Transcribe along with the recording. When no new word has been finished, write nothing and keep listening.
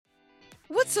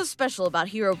What's so special about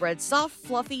Hero Bread's soft,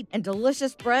 fluffy, and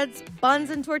delicious breads, buns,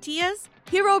 and tortillas?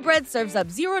 Hero Bread serves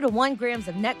up 0 to 1 grams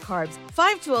of net carbs,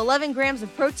 5 to 11 grams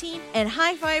of protein, and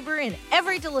high fiber in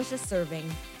every delicious serving.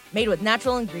 Made with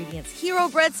natural ingredients, Hero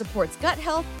Bread supports gut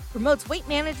health, promotes weight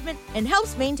management, and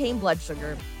helps maintain blood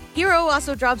sugar. Hero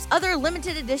also drops other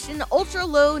limited edition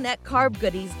ultra-low net carb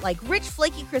goodies like rich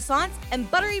flaky croissants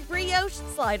and buttery brioche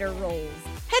slider rolls.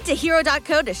 Head to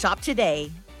hero.co to shop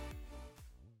today.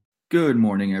 Good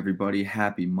morning, everybody.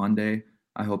 Happy Monday.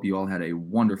 I hope you all had a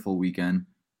wonderful weekend.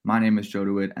 My name is Joe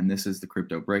DeWitt, and this is the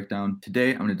Crypto Breakdown.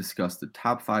 Today, I'm going to discuss the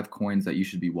top 5 coins that you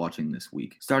should be watching this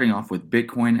week. Starting off with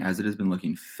Bitcoin, as it has been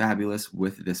looking fabulous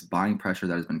with this buying pressure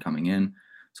that has been coming in.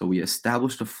 So we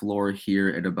established a floor here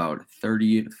at about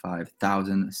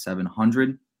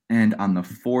 35,700. And on the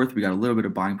 4th, we got a little bit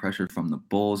of buying pressure from the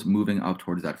bulls moving up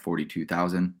towards that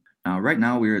 42,000. Now, right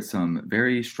now, we're at some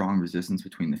very strong resistance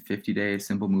between the 50-day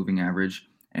simple moving average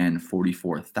and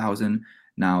 44,000.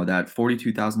 Now, that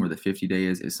 42,000 where the 50-day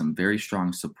is some very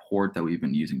strong support that we've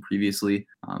been using previously.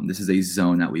 This is a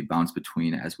zone that we bounced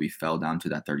between as we fell down to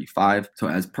that 35. So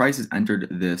as prices entered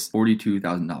this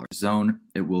 $42,000 zone,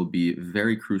 it will be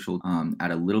very crucial at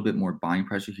a little bit more buying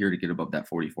pressure here to get above that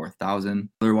 44,000.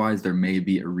 Otherwise, there may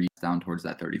be a reach down towards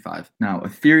that 35. Now,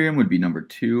 Ethereum would be number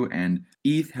 2, and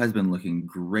ETH has been looking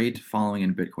great following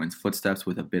in Bitcoin's footsteps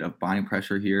with a bit of buying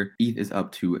pressure here. ETH is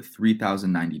up to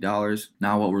 $3,090.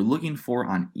 Now, what we're looking for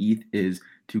on ETH is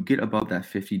to get above that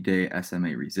 50-day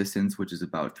SMA resistance, which is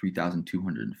about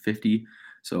 3,250.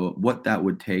 So what that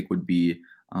would take would be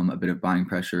a bit of buying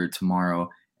pressure tomorrow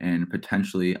and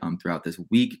potentially throughout this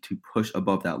week to push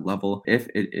above that level. If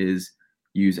it is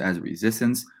used as a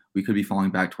resistance, we could be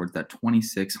falling back towards that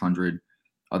 2,600.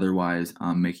 Otherwise,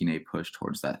 making a push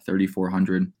towards that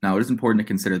 3,400. Now, it is important to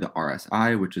consider the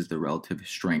RSI, which is the Relative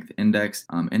Strength Index,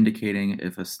 indicating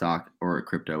if a stock or a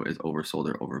crypto is oversold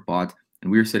or overbought.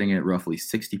 And we're sitting at roughly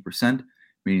 60%,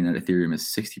 meaning that Ethereum is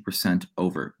 60%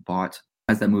 overbought.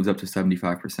 As that moves up to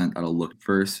 75%, that'll look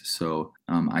first. So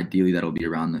ideally, that'll be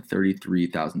around the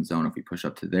 33,000 zone if we push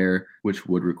up to there, which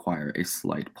would require a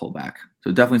slight pullback.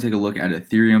 So definitely take a look at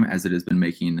Ethereum as it has been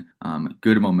making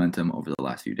good momentum over the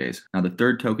last few days. Now, the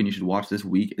third token you should watch this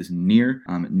week is Near.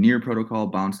 Near protocol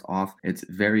bounced off its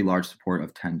very large support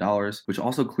of $10, which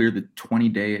also cleared the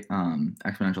 20-day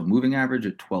exponential moving average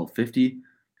at 1250.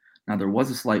 Now, there was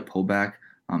a slight pullback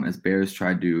as bears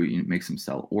tried to make some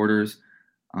sell orders.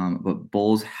 But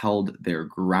bulls held their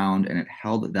ground and it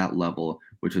held that level,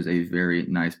 which is a very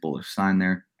nice bullish sign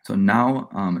there. So now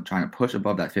trying to push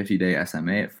above that 50-day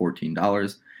SMA at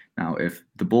 $14. Now, if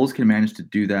the bulls can manage to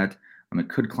do that, it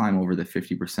could climb over the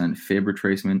 50% Fib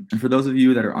retracement. And for those of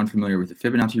you that are unfamiliar with the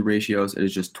Fibonacci ratios, it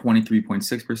is just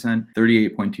 23.6%,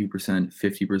 38.2%,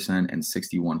 50%, and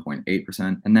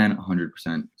 61.8%, and then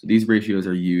 100%. So these ratios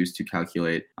are used to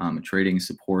calculate trading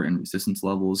support and resistance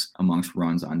levels amongst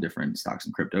runs on different stocks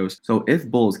and cryptos. So if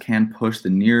bulls can push the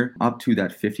near up to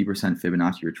that 50%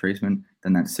 Fibonacci retracement,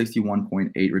 then that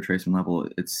 61.8 retracement level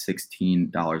at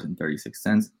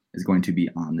 $16.36 is going to be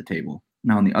on the table.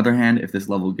 Now, on the other hand, if this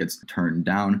level gets turned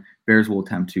down, bears will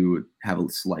attempt to have a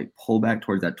slight pullback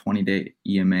towards that 20-day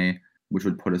EMA, which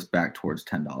would put us back towards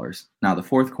 $10. Now, the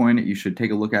fourth coin that you should take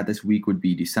a look at this week would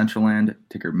be Decentraland,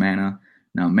 ticker Mana.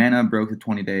 Now, Mana broke the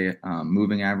 20-day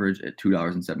moving average at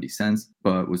 $2.70,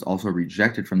 but was also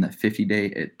rejected from that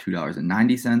 50-day at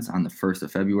 $2.90 on the 1st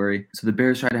of February. So the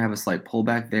bears tried to have a slight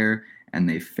pullback there, and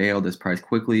they failed. This price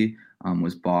quickly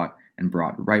was bought and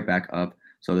brought right back up.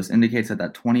 So this indicates that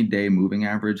that 20-day moving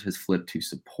average has flipped to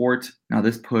support. Now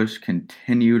this push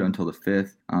continued until the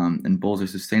 5th, and bulls are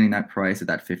sustaining that price at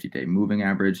that 50-day moving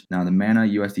average. Now the Mana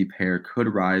USD pair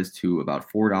could rise to about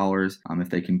 $4 if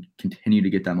they can continue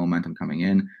to get that momentum coming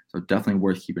in. So definitely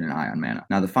worth keeping an eye on Mana.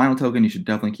 Now the final token you should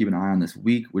definitely keep an eye on this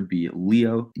week would be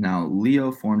Leo. Now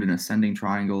Leo formed an ascending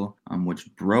triangle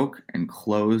which broke and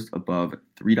closed above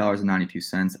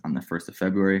 $3.92 on the 1st of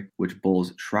February, which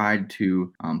bulls tried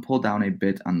to pull down a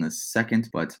bit on the 2nd,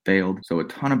 but failed. So a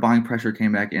ton of buying pressure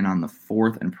came back in on the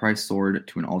 4th, and price soared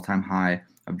to an all-time high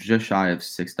of just shy of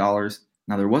 $6.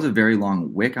 Now, there was a very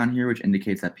long wick on here, which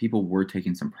indicates that people were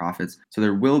taking some profits. So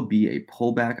there will be a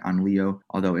pullback on Leo,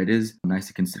 although it is nice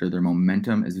to consider their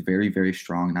momentum is very, very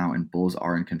strong now, and bulls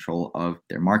are in control of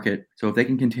their market. So if they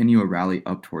can continue a rally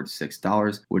up towards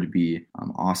 $6, would be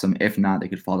awesome. If not, they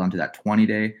could fall down to that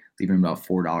 20-day, leaving about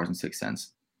 $4.06.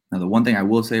 Now, the one thing I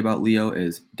will say about Leo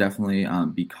is definitely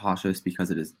be cautious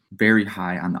because it is very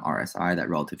high on the RSI, that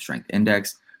relative strength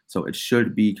index. So it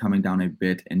should be coming down a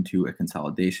bit into a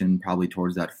consolidation, probably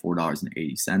towards that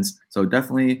 $4.80. So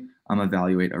definitely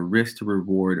evaluate a risk to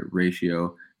reward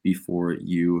ratio before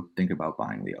you think about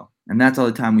buying Leo. And that's all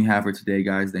the time we have for today,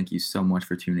 guys. Thank you so much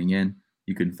for tuning in.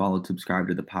 You can follow and subscribe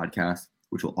to the podcast,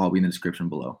 which will all be in the description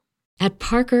below. At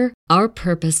Parker, our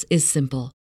purpose is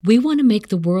simple. We want to make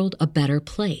the world a better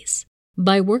place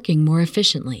by working more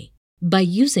efficiently, by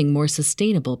using more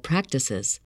sustainable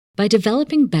practices, by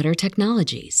developing better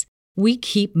technologies. We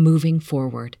keep moving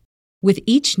forward. With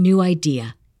each new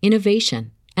idea,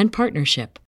 innovation, and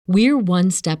partnership, we're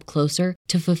one step closer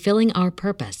to fulfilling our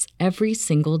purpose every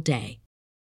single day.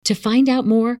 To find out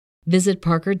more, visit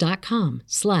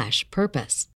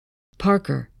parker.com/purpose.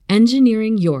 Parker,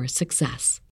 engineering your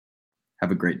success.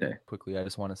 Have a great day. Quickly, I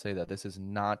just want to say that this is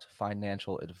not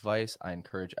financial advice. I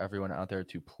encourage everyone out there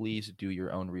to please do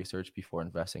your own research before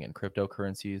investing in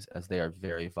cryptocurrencies, as they are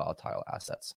very volatile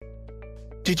assets.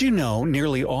 Did you know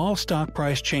nearly all stock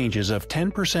price changes of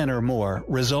 10% or more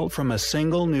result from a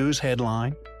single news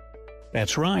headline?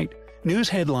 That's right. News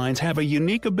headlines have a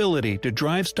unique ability to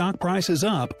drive stock prices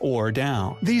up or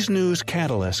down. These news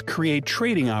catalysts create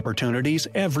trading opportunities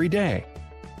every day.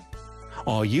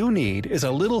 All you need is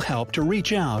a little help to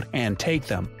reach out and take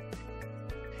them.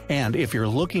 And if you're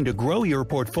looking to grow your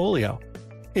portfolio,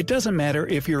 it doesn't matter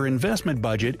if your investment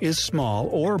budget is small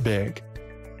or big.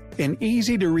 An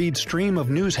easy-to-read stream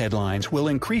of news headlines will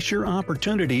increase your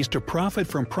opportunities to profit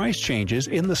from price changes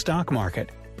in the stock market,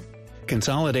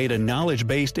 consolidate a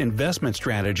knowledge-based investment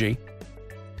strategy,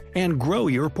 and grow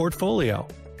your portfolio.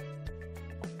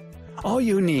 All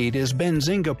you need is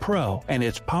Benzinga Pro and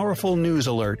its powerful news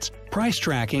alerts, price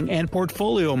tracking, and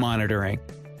portfolio monitoring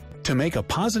to make a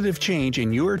positive change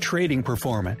in your trading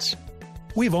performance.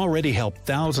 We've already helped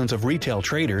thousands of retail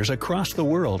traders across the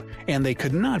world, and they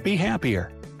could not be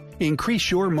happier.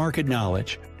 Increase your market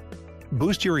knowledge,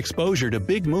 boost your exposure to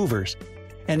big movers,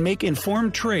 and make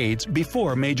informed trades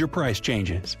before major price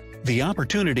changes. The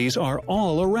opportunities are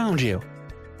all around you.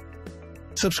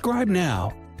 Subscribe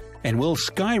now, and we'll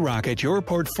skyrocket your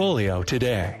portfolio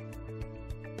today.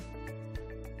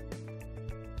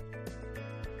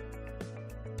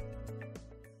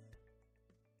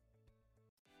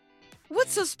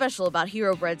 What's so special about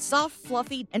Hero Bread's soft,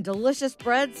 fluffy, and delicious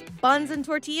breads, buns, and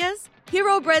tortillas?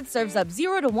 Hero Bread serves up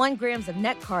 0 to 1 grams of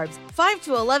net carbs, 5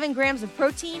 to 11 grams of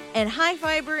protein, and high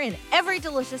fiber in every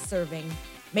delicious serving.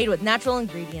 Made with natural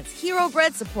ingredients, Hero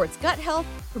Bread supports gut health,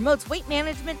 promotes weight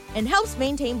management, and helps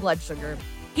maintain blood sugar.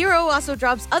 Hero also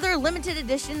drops other limited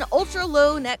edition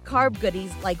ultra-low net carb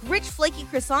goodies like rich flaky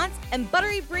croissants and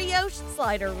buttery brioche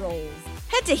slider rolls.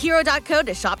 Head to hero.co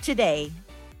to shop today.